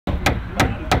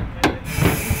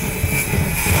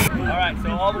5,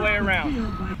 so all the way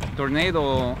around.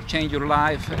 Tornado changed your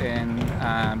life, and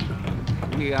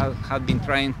we have been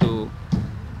trying to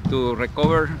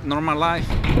recover normal life.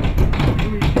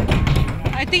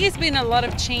 I think it's been a lot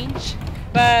of change,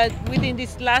 but within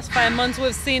these last 5 months,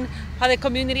 we've seen how the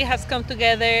community has come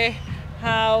together,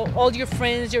 how all your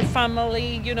friends, your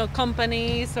family,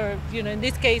 companies, or, in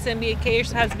this case, NBA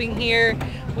Cares has been here.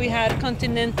 We had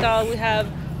Continental, we have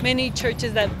many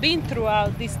churches that have been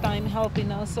throughout this time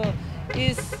helping us. So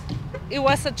it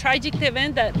was a tragic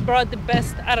event that brought the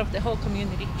best out of the whole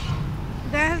community.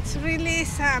 That really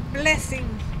is a blessing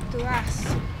to us.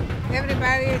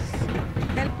 Everybody is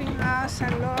helping us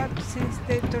a lot since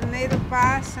the tornado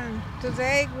passed, and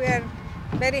today we are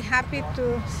very happy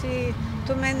to see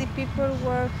too many people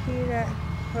work here at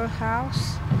our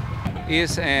house.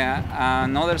 Is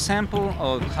another sample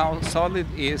of how solid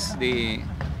is the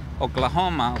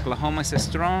Oklahoma. Oklahoma is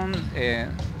strong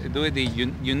due to the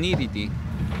unity.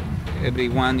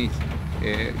 Everyone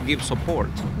gives support.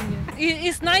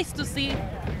 It's nice to see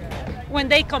when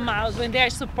they come out, when they are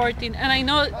supporting, and I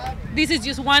know this is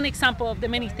just one example of the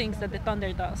many things that the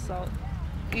Thunder does, so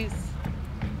it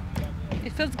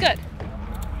feels good.